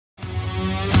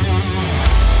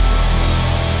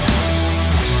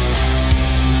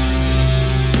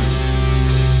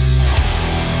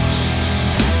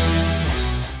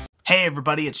Hey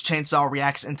everybody, it's Chainsaw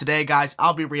Reacts, and today, guys,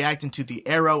 I'll be reacting to the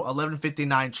Arrow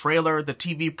 1159 trailer, the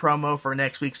TV promo for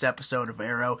next week's episode of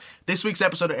Arrow. This week's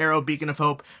episode of Arrow, Beacon of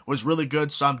Hope, was really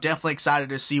good, so I'm definitely excited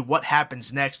to see what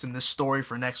happens next in this story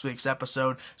for next week's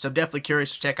episode. So I'm definitely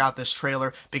curious to check out this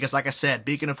trailer, because like I said,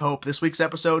 Beacon of Hope, this week's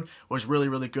episode was really,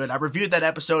 really good. I reviewed that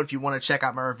episode. If you want to check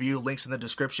out my review, links in the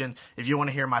description, if you want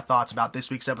to hear my thoughts about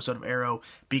this week's episode of Arrow,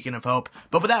 Beacon of Hope.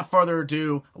 But without further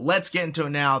ado, let's get into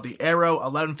it now. The Arrow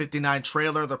 1159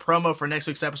 trailer, the promo for next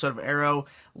week's episode of Arrow.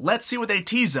 Let's see what they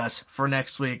tease us for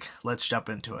next week. Let's jump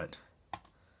into it.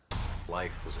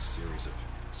 Life was a series of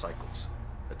cycles.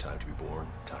 A time to be born,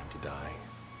 a time to die,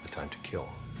 a time to kill.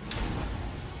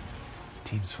 The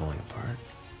team's falling apart.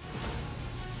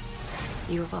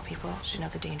 You of all people should know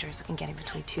the dangers in getting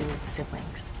between two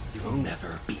siblings. You will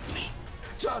never beat me.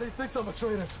 Johnny thinks I'm a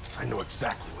traitor. I know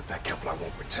exactly what that Kevlar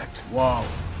won't protect. Whoa,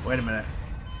 wait a minute.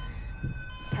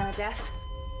 Time of death?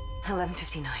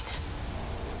 11:59.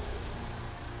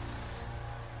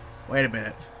 Wait a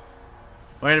minute.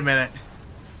 Wait a minute.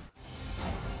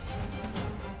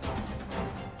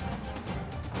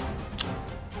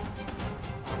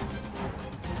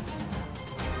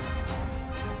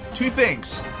 Two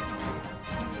things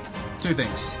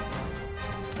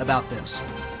about this.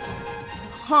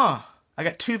 I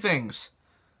got two things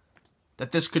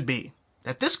that this could be.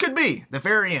 The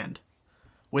very end.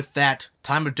 With that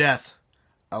time of death,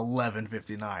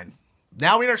 11:59.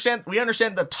 Now we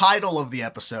understand the title of the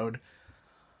episode.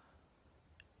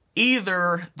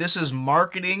 Either this is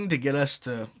marketing to get us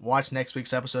to watch next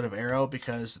week's episode of Arrow,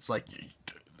 because it's like,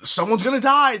 someone's gonna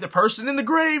die. The person in the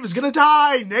grave is gonna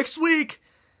die next week.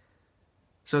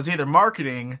 So it's either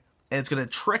marketing and it's gonna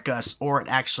trick us, or it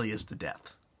actually is the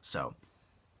death. So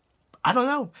I don't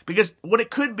know, because what it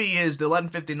could be is the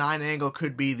 11:59 angle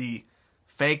could be the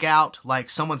fake out, like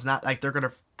someone's not, like they're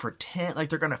gonna pretend, like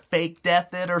they're gonna fake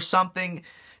death it or something.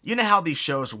 You know how these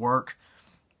shows work.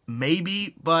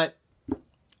 Maybe, but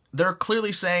they're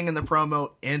clearly saying in the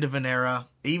promo, end of an era,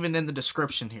 even in the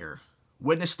description here.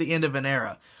 Witness the end of an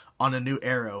era on a new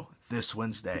Arrow this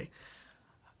Wednesday.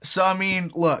 So, I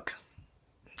mean, look,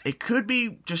 it could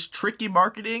be just tricky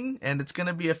marketing, and it's going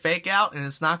to be a fake out, and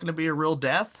it's not going to be a real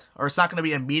death, or it's not going to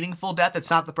be a meaningful death.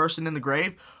 It's not the person in the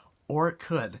grave, or it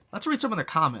could. Let's read some of the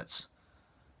comments.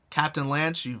 Captain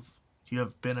Lance, you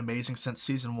have been amazing since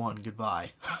season 1.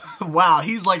 Goodbye. Wow,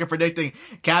 he's like predicting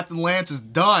Captain Lance is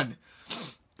done.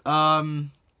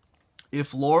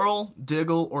 If Laurel,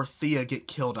 Diggle, or Thea get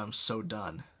killed, I'm so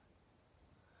done.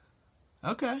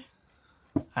 Okay.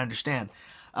 I understand.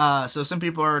 So some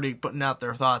people are already putting out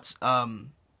their thoughts.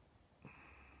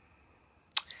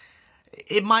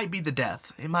 It might be the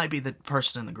death. It might be the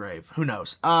person in the grave. Who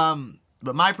knows?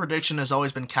 But my prediction has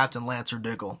always been Captain Lance or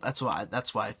Diggle. That's why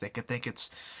I think. I think it's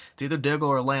either Diggle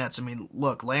or Lance. I mean,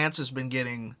 look, Lance has been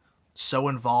getting so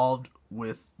involved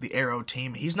with the Arrow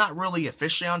team. He's not really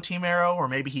officially on Team Arrow, or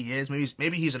maybe he is.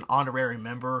 Maybe he's an honorary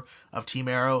member of Team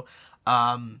Arrow.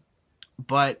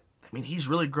 But I mean, he's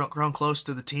really grown close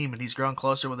to the team, and he's grown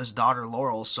closer with his daughter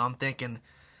Laurel. So I'm thinking,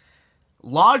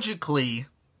 logically,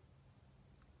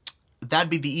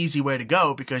 that'd be the easy way to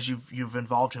go, because you've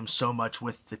involved him so much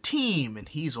with the team, and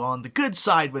he's on the good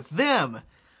side with them.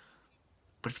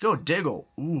 But if you go with Diggle,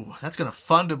 ooh, that's gonna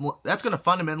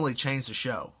fundamentally change the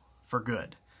show for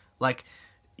good. Like,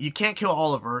 you can't kill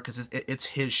Oliver because it's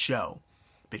his show,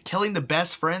 but killing the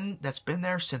best friend that's been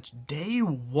there since day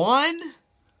 1,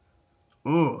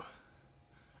 ooh,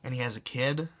 and he has a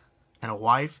kid and a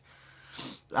wife.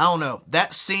 I don't know.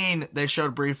 That scene they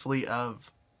showed briefly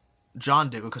of John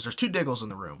Diggle, because there's two Diggles in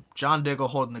the room. John Diggle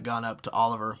holding the gun up to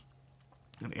Oliver,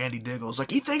 and Andy Diggle's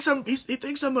like, he thinks I'm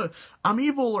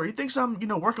evil, or he thinks I'm,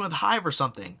 working with Hive or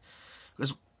something.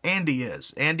 Because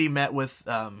Andy met with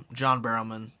John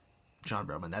Barrowman.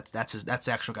 That's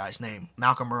the actual guy's name.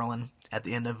 Malcolm Merlyn at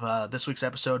the end of this week's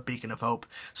episode, Beacon of Hope.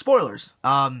 Spoilers.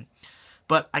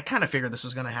 But I kind of figured this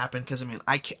was going to happen, because, I mean,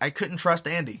 I couldn't trust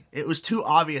Andy. It was too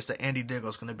obvious that Andy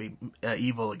Diggle's going to be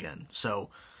evil again. So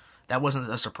that wasn't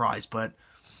a surprise, but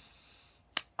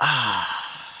I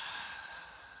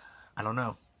don't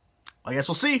know. I guess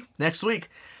we'll see next week.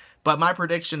 But my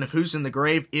prediction of who's in the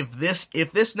grave, if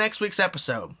this next week's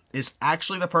episode is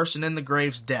actually the person in the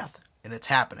grave's death, and it's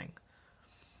happening,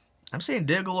 I'm saying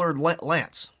Diggle or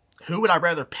Lance. Who would I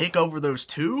rather pick over those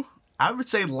two? I would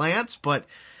say Lance, but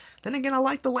then again, I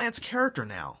like the Lance character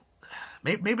now.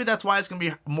 Maybe that's why it's going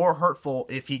to be more hurtful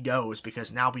if he goes,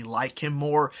 because now we like him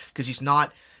more, because he's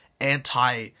not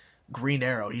anti-Green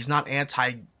Arrow. He's not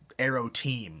anti-Arrow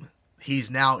team. He's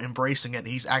now embracing it.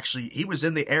 He was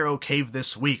in the Arrow cave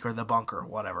this week, or the bunker,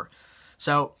 whatever.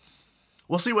 So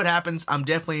we'll see what happens. I'm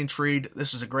definitely intrigued.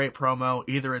 This is a great promo.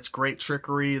 Either it's great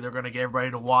trickery, they're going to get everybody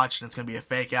to watch, and it's going to be a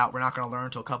fake out. We're not going to learn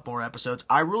until a couple more episodes.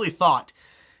 I really thought,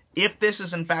 if this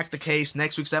is in fact the case,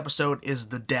 next week's episode is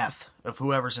the death of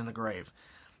whoever's in the grave.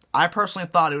 I personally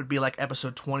thought it would be like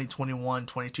episode 20, 21,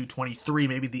 22, 23,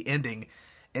 maybe the ending,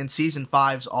 and season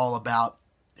 5's all about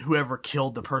whoever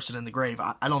killed the person in the grave.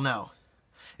 I don't know.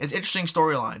 It's an interesting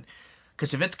storyline,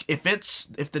 because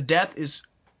if the death is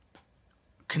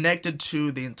connected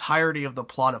to the entirety of the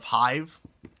plot of Hive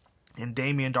and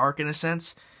Damien Dark in a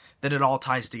sense, then it all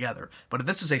ties together. But if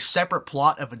this is a separate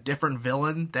plot of a different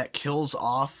villain that kills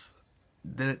off,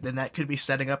 then that could be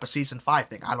setting up a season 5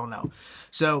 thing. I don't know.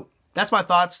 So that's my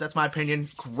thoughts. That's my opinion.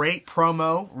 Great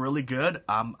promo. Really good.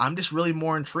 I'm just really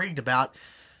more intrigued about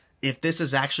if this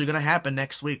is actually going to happen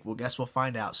next week. Well, guess we'll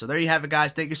find out. So there you have it,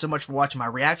 guys. Thank you so much for watching my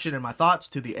reaction and my thoughts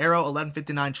to the Arrow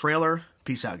 1159 trailer.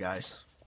 Peace out, guys.